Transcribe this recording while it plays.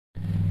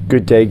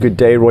Good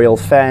day, royal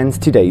fans.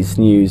 Today's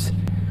news.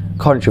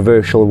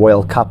 Controversial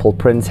royal couple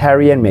Prince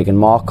Harry and Meghan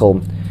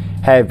Markle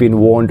have been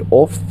warned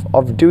off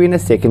of doing a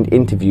second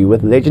interview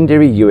with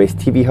legendary US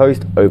TV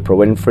host Oprah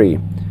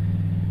Winfrey.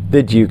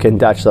 The Duke and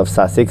Duchess of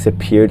Sussex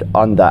appeared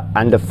on the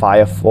Under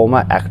Fire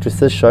former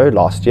actresses show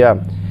last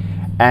year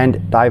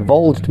and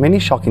divulged many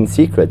shocking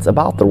secrets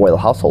about the royal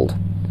household.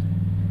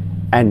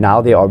 And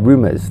now there are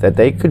rumors that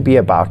they could be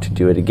about to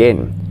do it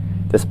again,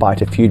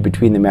 despite a feud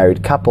between the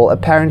married couple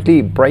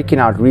apparently breaking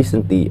out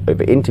recently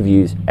over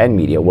interviews and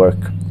media work.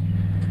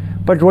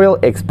 But royal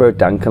expert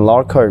Duncan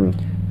Larcombe,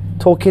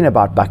 talking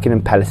about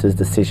Buckingham Palace's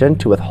decision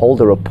to withhold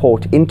a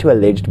report into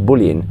alleged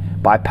bullying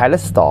by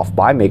palace staff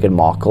by Meghan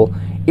Markle,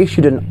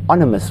 issued an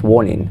anonymous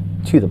warning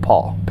to the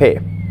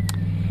pair.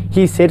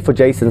 He said for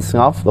Jason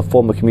Snuff, the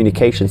former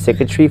communications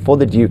secretary for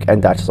the Duke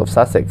and Duchess of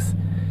Sussex,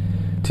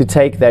 to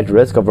take that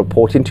risk of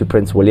reporting to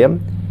Prince William,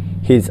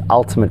 his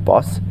ultimate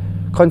boss,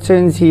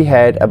 concerns he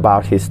had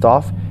about his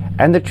staff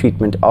and the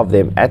treatment of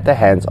them at the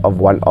hands of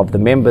one of the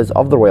members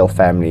of the royal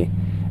family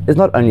is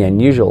not only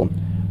unusual,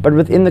 but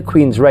within the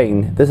Queen's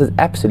reign, this is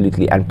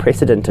absolutely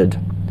unprecedented.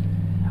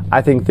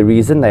 I think the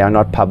reason they are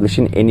not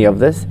publishing any of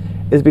this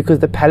is because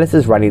the palace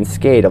is running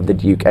scared of the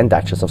Duke and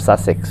Duchess of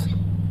Sussex.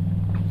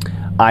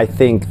 I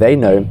think they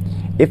know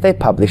if they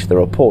publish the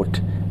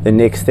report, the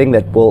next thing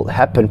that will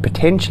happen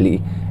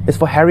potentially is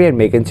for Harry and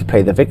Meghan to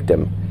play the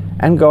victim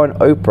and go on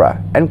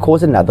Oprah and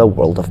cause another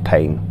world of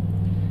pain.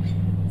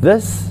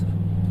 This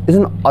is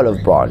an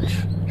olive branch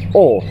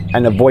or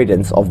an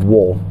avoidance of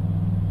war.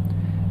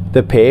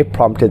 The pair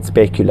prompted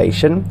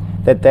speculation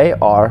that they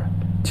are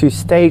to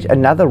stage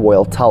another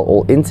royal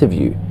tell-all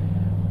interview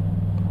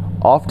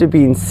after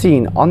being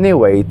seen on their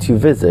way to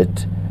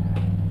visit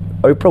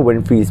Oprah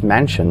Winfrey's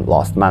mansion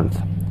last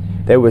month.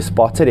 They were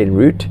spotted en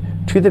route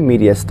to the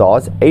media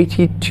star's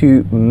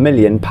 £82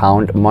 million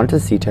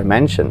Montecito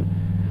mansion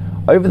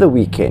over the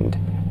weekend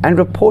and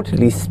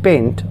reportedly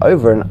spent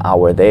over an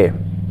hour there.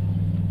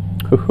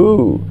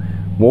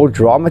 More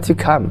drama to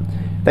come.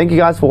 Thank you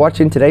guys for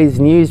watching today's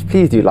news.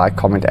 Please do like,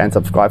 comment and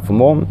subscribe for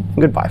more.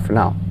 Goodbye for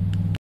now.